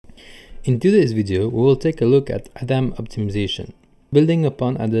In today's video, we will take a look at Adam optimization. Building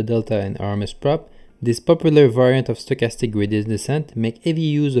upon Adadelta and RMSProp, this popular variant of stochastic gradient descent make heavy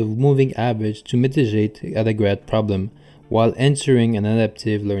use of moving average to mitigate Adagrad problem while ensuring an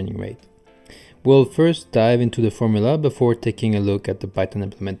adaptive learning rate. We'll first dive into the formula before taking a look at the Python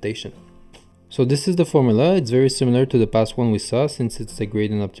implementation. So this is the formula. It's very similar to the past one we saw since it's a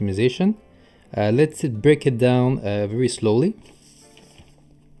gradient optimization. Let's break it down very slowly.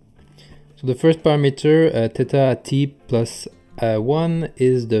 So the first parameter, theta at t plus 1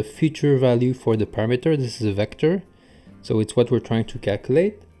 is the future value for the parameter. This is a vector, so it's what we're trying to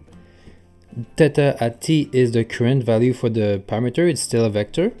calculate. Theta at t is the current value for the parameter. It's still a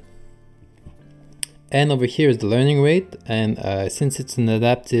vector. And over here is the learning rate, and since it's an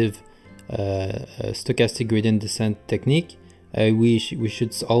adaptive stochastic gradient descent technique, we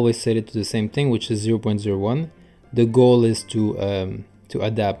should always set it to the same thing, which is 0.01. The goal is to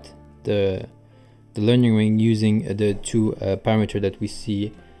adapt the learning rate using the two parameter that we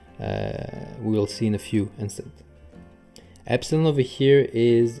will see in a few instants. Epsilon over here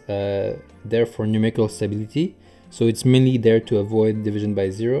is there for numerical stability, so it's mainly there to avoid division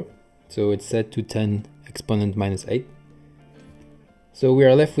by 0. So it's set to 10 exponent minus 8. So we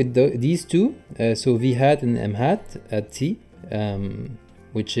are left with these two, so v hat and m hat at t,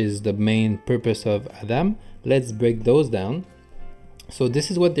 which is the main purpose of Adam. Let's break those down. So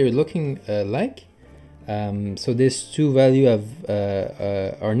this is what they're looking like. So these two values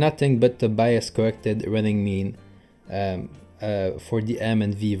are nothing but the bias corrected running mean for the m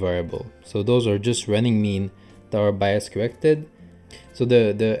and v variable. So those are just running mean that are bias corrected. So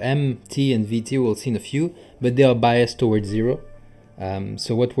the mt and vt we'll see in a few, but they are biased towards 0.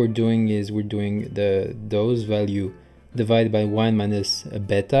 So what we're doing is we're doing those value divided by 1 minus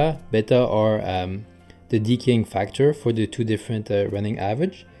beta. Beta are the decaying factor for the two different running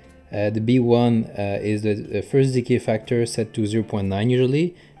average. The B1 is the first decay factor set to 0.9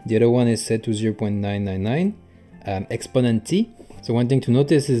 usually. The other one is set to 0.999. Exponent t. So one thing to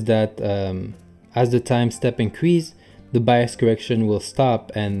notice is that as the time step increase, the bias correction will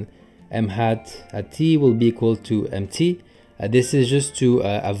stop and m hat at t will be equal to mt. This is just to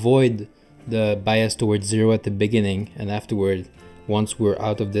avoid the bias towards 0 at the beginning, and afterward, once we're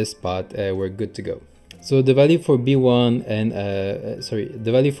out of this spot, we're good to go. So the value for B1 and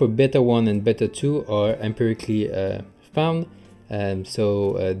the value for beta 1 and beta 2 are empirically found,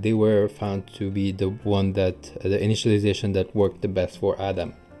 so they were found to be the one that the initialization that worked the best for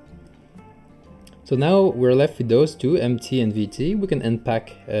Adam. So now we're left with those two, MT and VT. We can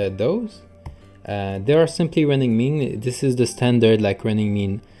unpack those. They are simply running mean. This is the standard like running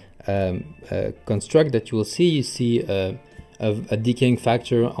mean construct that you will see. You see a decaying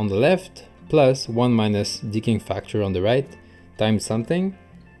factor on the left plus 1 minus decaying factor on the right times something.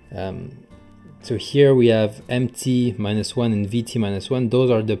 So here we have MT minus 1 and VT minus 1.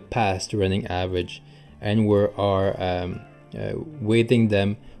 Those are the past running average, and we are weighting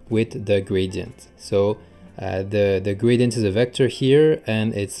them with the gradient. So the gradient is a vector here,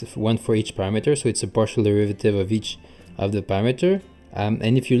 and it's one for each parameter, so it's a partial derivative of each of the parameter.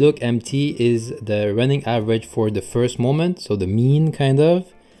 And if you look, MT is the running average for the first moment, so the mean kind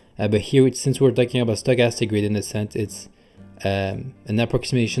of. But here, since we're talking about stochastic gradient descent, it's an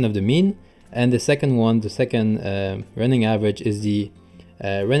approximation of the mean. And the second one, the second running average, is the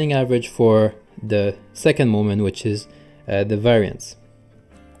running average for the second moment, which is the variance.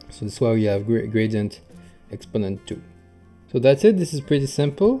 So this is why we have gradient exponent 2. So that's it. This is pretty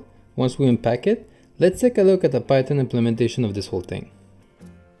simple. Once we unpack it, let's take a look at the Python implementation of this whole thing.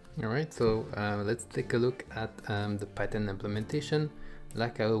 Alright, so let's take a look at the Python implementation.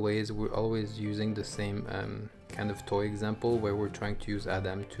 Like always, we're always using the same kind of toy example where we're trying to use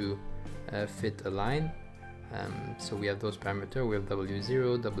Adam to fit a line. So we have those parameters. We have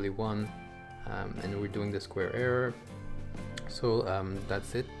W0, W1, and we're doing the square error. So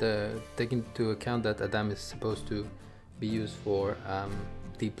that's it. Take into account that Adam is supposed to be used for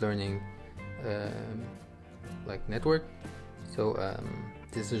deep learning like network. So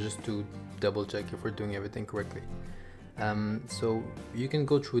this is just to double check if we're doing everything correctly. So you can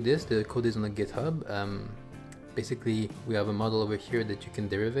go through this. The code is on the GitHub. Basically, we have a model over here that you can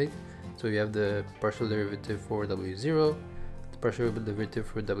derive. So you have the partial derivative for W0, the partial derivative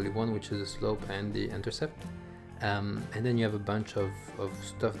for W1, which is the slope and the intercept. And then you have a bunch of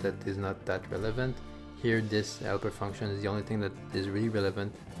stuff that is not that relevant. Here, this helper function is the only thing that is really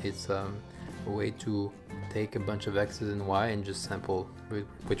relevant. It's a way to take a bunch of x's and y and just sample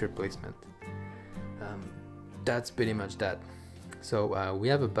with replacement. That's pretty much that. So we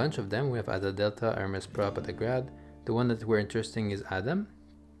have a bunch of them. We have Adadelta, RMSProp, Adagrad. The one that we're interested in is Adam.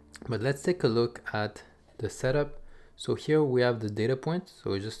 But let's take a look at the setup. So here we have the data points,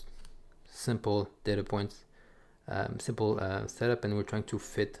 so just simple data points, simple setup, and we're trying to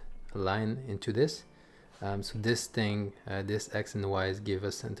fit a line into this. So this thing, this x and y's give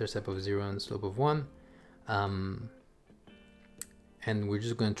us intercept of 0 and slope of 1, and we're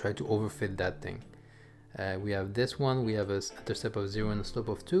just going to try to overfit that thing. We have this one, we have an intercept of 0 and a slope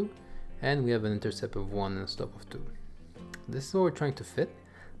of 2, and we have an intercept of 1 and a slope of 2. This is what we're trying to fit.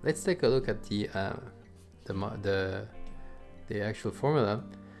 Let's take a look at the actual formula.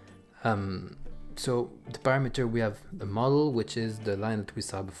 So the parameter, we have the model, which is the line that we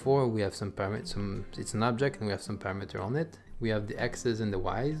saw before. We have some parameter, it's an object, and we have some parameter on it. We have the x's and the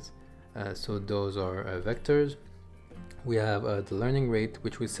y's, so those are vectors. We have the learning rate,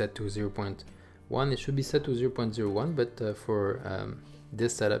 which we set to 0.1. It should be set to 0.01, but for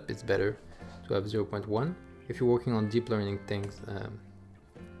this setup, it's better to have 0.1. If you're working on deep learning things,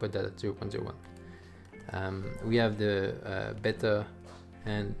 put that at 0.01. We have the beta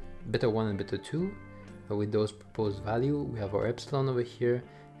 1 and beta 2 with those proposed value. We have our epsilon over here,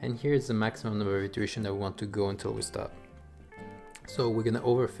 and here's the maximum number of iteration that we want to go until we stop. So we're going to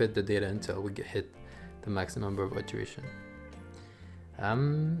overfit the data until we hit the maximum number of iteration.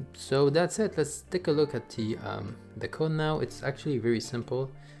 So that's it. Let's take a look at the code now. It's actually very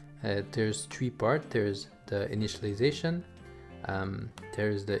simple. There's three parts. There's the initialization,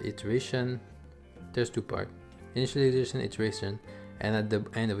 there's the iteration, there's two parts, initialization, iteration, and at the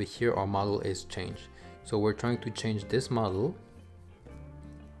end over here our model is changed. So we're trying to change this model,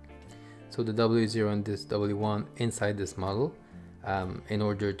 so the W0 and this W1 inside this model, in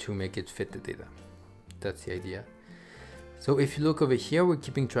order to make it fit the data. That's the idea. So if you look over here, we're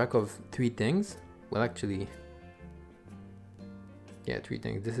keeping track of three things. Well, actually, yeah, three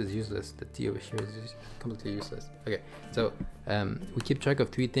things. This is useless. The t over here is completely useless. Okay, so we keep track of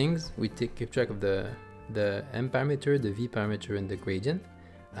three things. We keep track of the m parameter, the v parameter, and the gradient.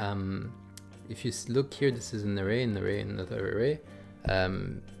 If you look here, this is an array, another array.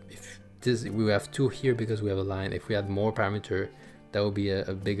 If this, we have two here because we have a line. If we had more parameter, that would be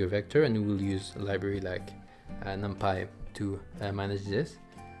a bigger vector, and we will use a library like NumPy to manage this.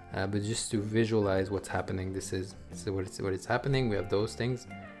 But just to visualize what's happening, this is what it's happening. We have those things.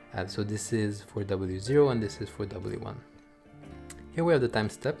 So this is for W0 and this is for W1. Here we have the time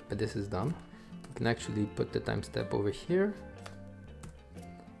step, but this is done. We can actually put the time step over here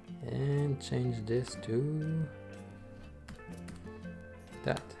and change this to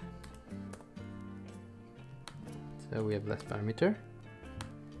that. So we have less parameter.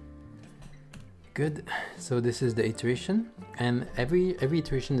 Good. So this is the iteration, and every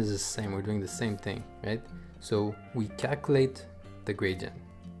iteration is the same. We're doing the same thing, right? So we calculate the gradient.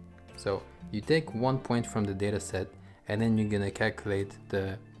 So you take 1 point from the data set, and then you're gonna calculate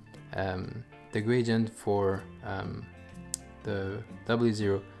the gradient for the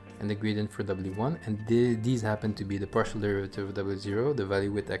W0 and the gradient for W1, and these happen to be the partial derivative of W0, the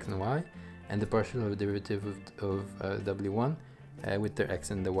value with x and y, and the partial derivative of W1 with the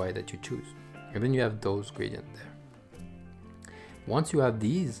x and the y that you choose. And then you have those gradients there. Once you have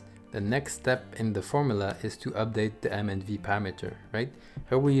these, the next step in the formula is to update the m and v parameter, right?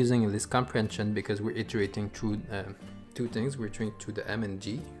 Here we're using a list comprehension because we're iterating through two things. We're iterating through the m and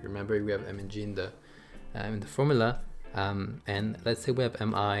g. Remember, we have m and g in the formula. And let's say we have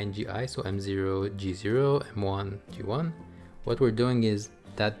mi and gi, so m0, g0, m1, g1. What we're doing is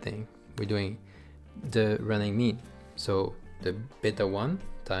that thing. We're doing the running mean. So the beta 1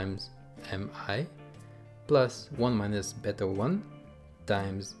 times mi plus 1 minus beta 1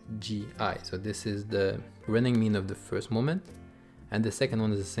 times gi. So this is the running mean of the first moment, and the second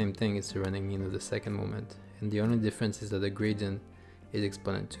one is the same thing. It's the running mean of the second moment, and the only difference is that the gradient is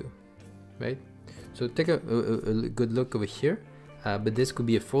exponent 2, right? So take a good look over here, but this could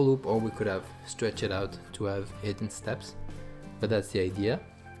be a for loop, or we could have stretched it out to have hidden steps, but that's the idea.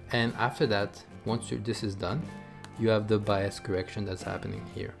 And after that, once this is done, you have the bias correction that's happening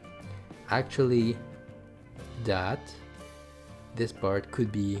here. Actually, this part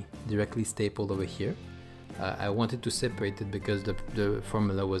could be directly stapled over here. I wanted to separate it because the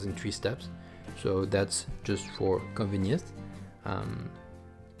formula was in 3 steps, so that's just for convenience.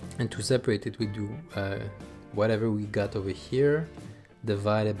 And to separate it, we do whatever we got over here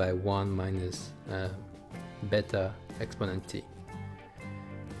divided by 1 minus beta exponent t.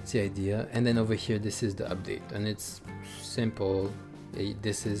 That's the idea. And then over here, this is the update, and it's simple.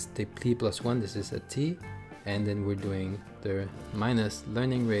 This is the t plus 1, this is a t, and then we're doing the minus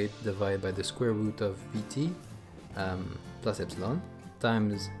learning rate divided by the square root of vt plus epsilon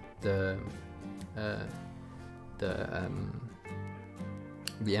times the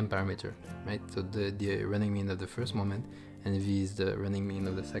the M parameter, right? So the running mean of the first moment, and V is the running mean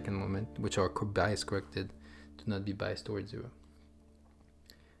of the second moment, which are bias corrected to not be biased towards 0.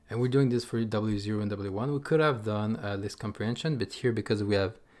 And we're doing this for W0 and W1. We could have done list comprehension, but here, because we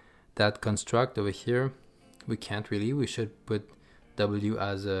have that construct over here, we can't really. We should put W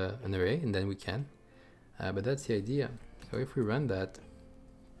as an array, and then we can. But that's the idea. So if we run that,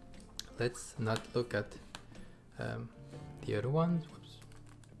 let's not look at the other ones. Whoops.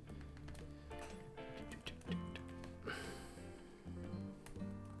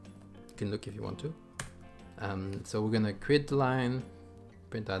 You can look if you want to. So we're gonna create the line,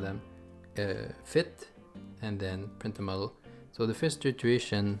 print Adam, fit, and then print the model. So the first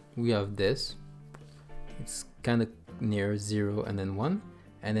iteration, we have this. It's kind of near 0 and then 1.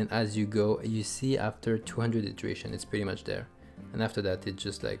 And then as you go, you see after 200 iteration, it's pretty much there. And after that, it's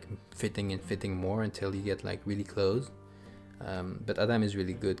just like fitting and fitting more until you get like really close. But Adam is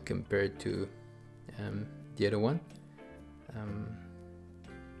really good compared to the other one.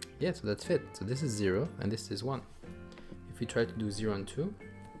 Yeah, so that's fit. So this is 0 and this is 1. If we try to do 0 and 2,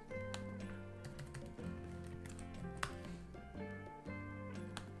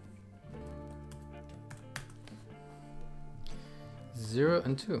 zero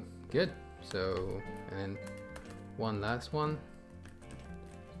and 2, good. So, and then one last one.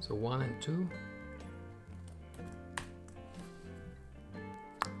 So 1 and 2.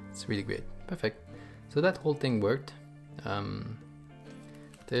 It's really great, perfect. So that whole thing worked.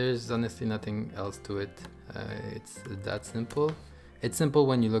 There's honestly nothing else to it. It's that simple. It's simple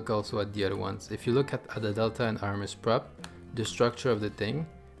when you look also at the other ones. If you look at Adadelta and RMSProp, the structure of the thing,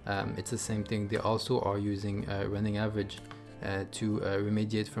 it's the same thing. They also are using running average to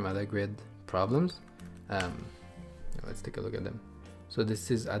remediate from Adagrad problems. Let's take a look at them. So this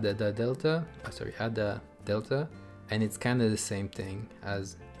is Adadelta, and it's kind of the same thing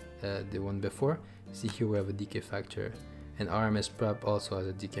as the one before. See here we have a decay factor, and RMSProp also has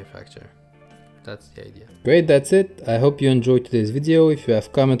a decay factor. That's the idea. Great, that's it. I hope you enjoyed today's video. If you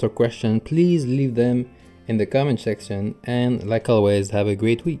have comment or question, please leave them in the comment section, and like always, have a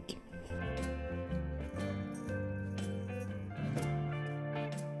great week.